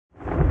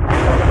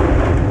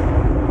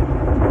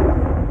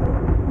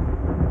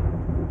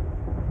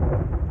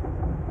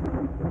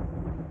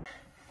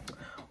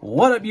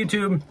What up,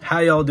 YouTube? How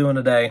y'all doing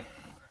today?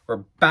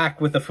 We're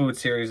back with the food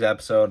series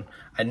episode.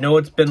 I know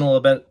it's been a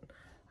little bit,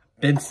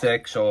 been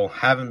sick, so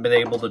haven't been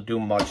able to do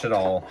much at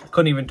all.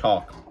 Couldn't even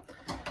talk.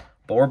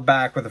 But we're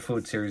back with the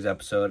food series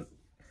episode.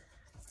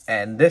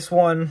 And this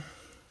one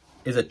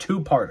is a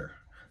two-parter.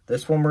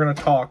 This one we're going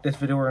to talk, this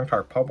video we're going to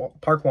talk,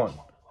 part one,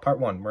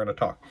 we're going to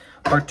talk.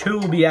 Part two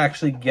will be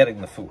actually getting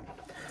the food.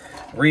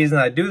 The reason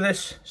I do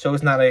this, so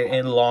it's not an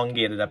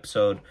elongated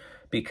episode,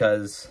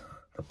 because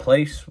the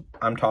place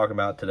I'm talking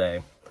about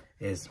today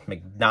is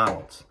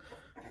McDonald's.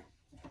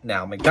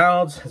 Now,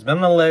 McDonald's has been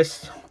on the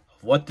list of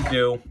what to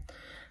do.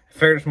 I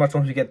figured as much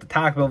once we get the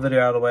Taco Bell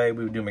video out of the way,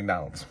 we would do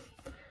McDonald's.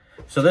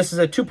 So this is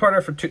a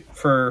two-parter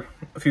for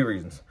a few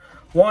reasons.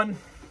 One,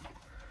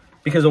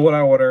 because of what I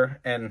order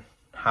and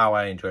how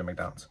I enjoy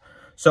McDonald's.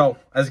 So,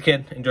 as a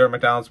kid, enjoyed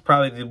McDonald's.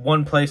 Probably the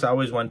one place I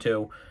always went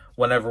to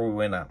whenever we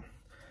went out.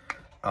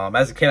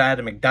 As a kid, I had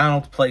a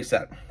McDonald's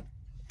playset.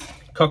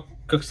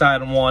 Cook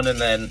side on one and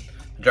then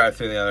drive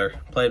through the other.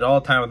 Played all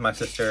the time with my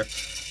sister.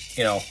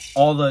 You know,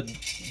 all the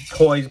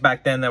toys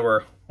back then that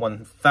were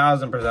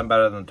 1,000%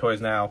 better than the toys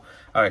now.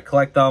 I would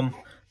collect them.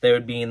 They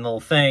would be in the little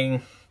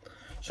thing.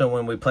 So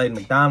when we played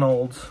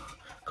McDonald's,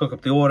 cook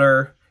up the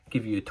order,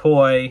 give you a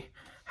toy,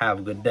 have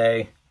a good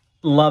day.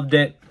 Loved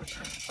it.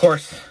 Of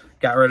course,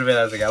 got rid of it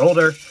as I got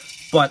older.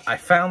 But I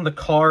found the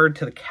card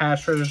to the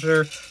cash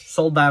register.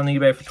 Sold that on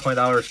eBay for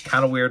 $20.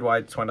 Kind of weird why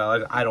it's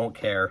 $20. I don't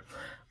care.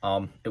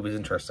 It was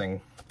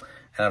interesting.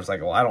 And I was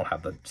like, well, I don't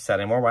have the set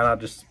anymore. Why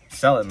not just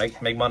sell it,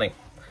 make money?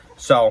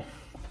 So,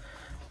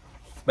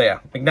 but yeah,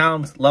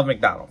 McDonald's, love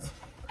McDonald's.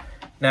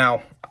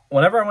 Now,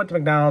 whenever I went to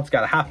McDonald's,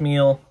 got a half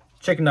meal,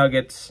 chicken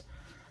nuggets,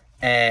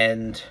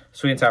 and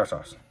sweet and sour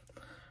sauce.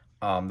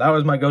 That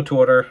was my go-to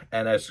order.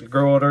 And as a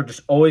girl order,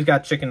 just always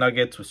got chicken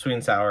nuggets with sweet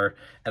and sour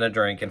and a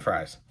drink and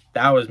fries.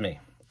 That was me.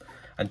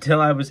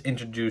 Until I was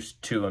introduced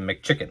to a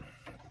McChicken.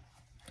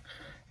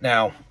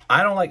 Now,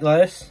 I don't like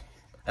lettuce.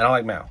 I don't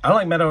like mayo. I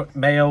don't like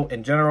mayo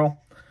in general,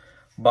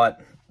 but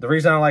the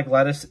reason I like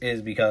lettuce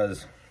is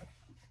because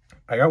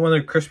I got one of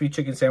their crispy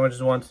chicken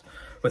sandwiches once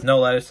with no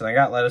lettuce, and I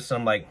got lettuce, and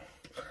I'm like,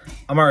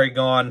 I'm already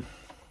gone.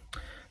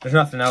 There's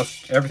nothing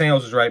else. Everything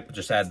else is right, but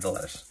just add the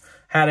lettuce.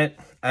 Had it.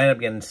 I ended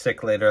up getting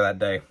sick later that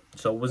day,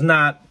 so was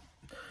not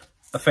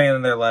a fan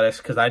of their lettuce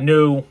because I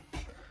knew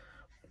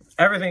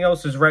everything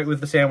else is right with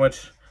the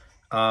sandwich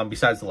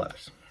besides the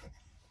lettuce.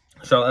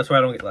 So that's why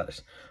I don't get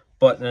lettuce.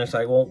 But then it's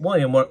like, well,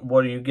 William,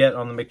 what do you get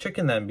on the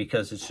McChicken then?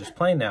 Because it's just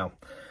plain now.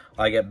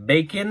 I get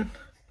bacon,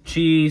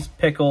 cheese,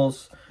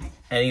 pickles,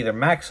 and either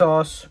mac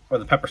sauce or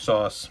the pepper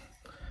sauce.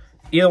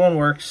 Either one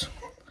works.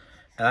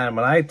 And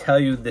when I tell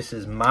you this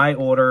is my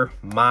order,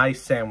 my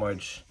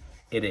sandwich,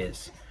 it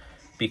is.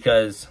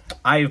 Because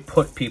I've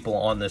put people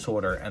on this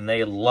order and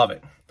they love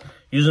it.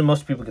 Usually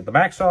most people get the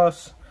mac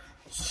sauce.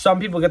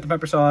 Some people get the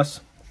pepper sauce.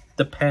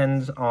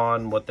 Depends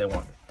on what they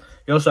want.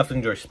 You also have to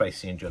enjoy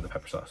spicy and enjoy the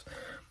pepper sauce.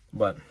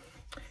 But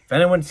if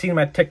anyone's seen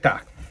my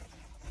TikTok,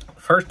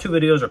 the first two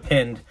videos are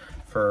pinned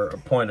for a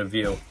point of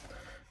view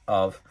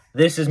of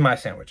this is my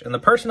sandwich. And the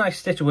person I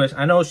stitch with,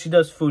 I know she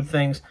does food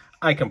things.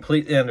 I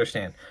completely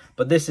understand.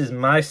 But this is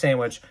my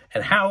sandwich.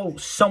 And how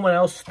someone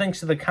else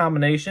thinks of the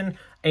combination,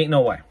 ain't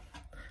no way.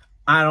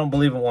 I don't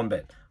believe it one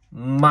bit.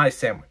 My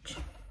sandwich.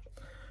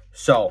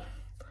 So,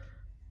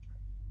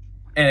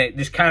 and it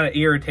just kind of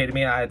irritated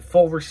me. I had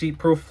full receipt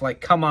proof.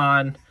 Like, come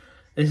on.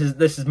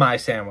 This is my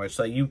sandwich.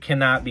 So you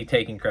cannot be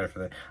taking credit for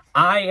that.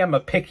 I am a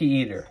picky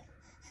eater.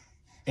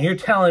 And you're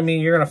telling me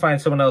you're going to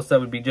find someone else that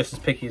would be just as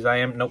picky as I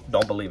am? Nope,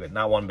 don't believe it.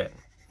 Not one bit.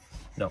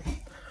 No.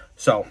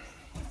 So,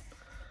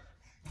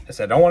 I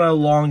said, I don't want to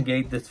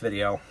elongate this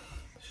video.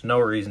 There's no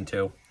reason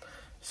to.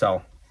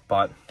 So,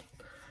 but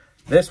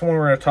this one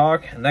we're going to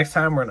talk. And next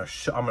time I'm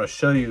going to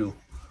show you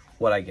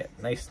what I get.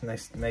 Nice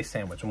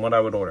sandwich and what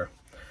I would order.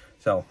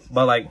 So,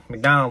 but like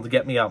McDonald's,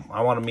 get me up.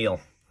 I want a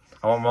meal.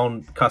 I want my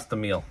own custom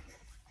meal.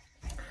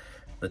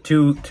 The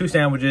two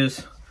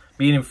sandwiches,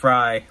 medium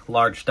fry,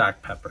 large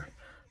stock pepper.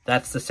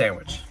 That's the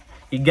sandwich.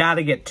 You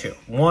gotta get two.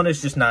 One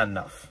is just not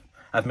enough.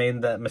 I've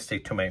made that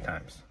mistake too many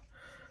times.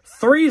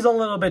 3 is a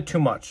little bit too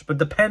much, but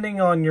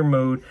depending on your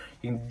mood,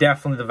 you can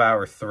definitely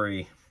devour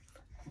 3.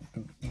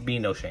 Be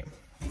no shame.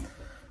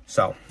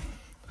 So,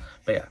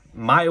 but yeah,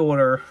 my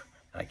order.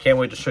 I can't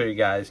wait to show you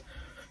guys.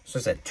 So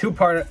I said two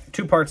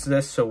parts of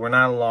this, so we're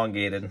not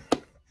elongated.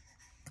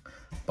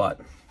 But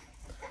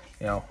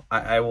you know,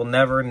 I will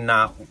never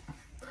not.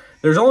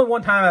 There's only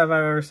one time I've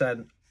ever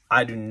said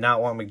I do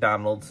not want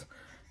McDonald's,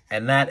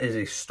 and that is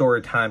a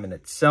story time in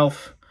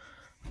itself.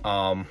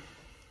 I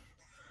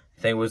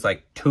think it was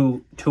like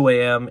 2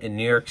 a.m. in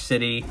New York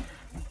City,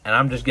 and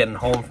I'm just getting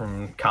home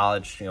from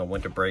college, you know,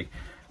 winter break.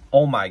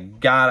 Oh my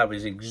God, I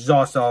was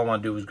exhausted. All I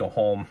want to do was go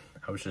home.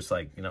 I was just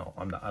like, you know,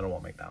 I don't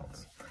want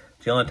McDonald's.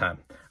 It's the only time.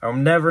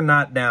 I'm never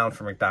not down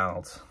for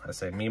McDonald's. I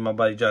say, me and my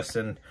buddy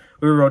Justin,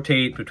 we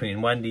rotate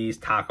between Wendy's,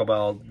 Taco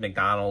Bell,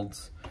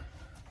 McDonald's.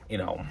 You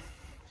know,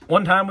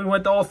 one time we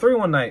went to all 3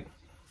 one night.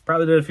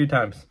 Probably did a few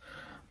times.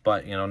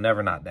 But, you know,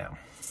 never not down.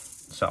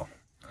 So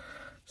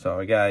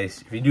So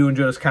guys, if you do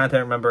enjoy this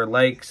content, remember,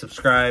 like,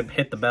 subscribe,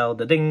 hit the bell,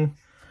 the ding.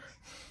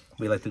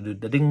 We like to do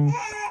the ding.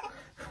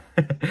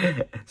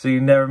 So you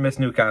never miss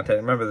new content.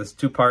 Remember, there's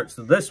 2 parts.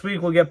 So this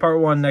week we'll get part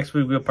 1. Next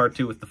week we'll get part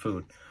 2 with the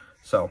food.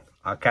 So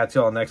I'll catch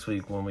you all next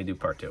week when we do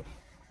part 2.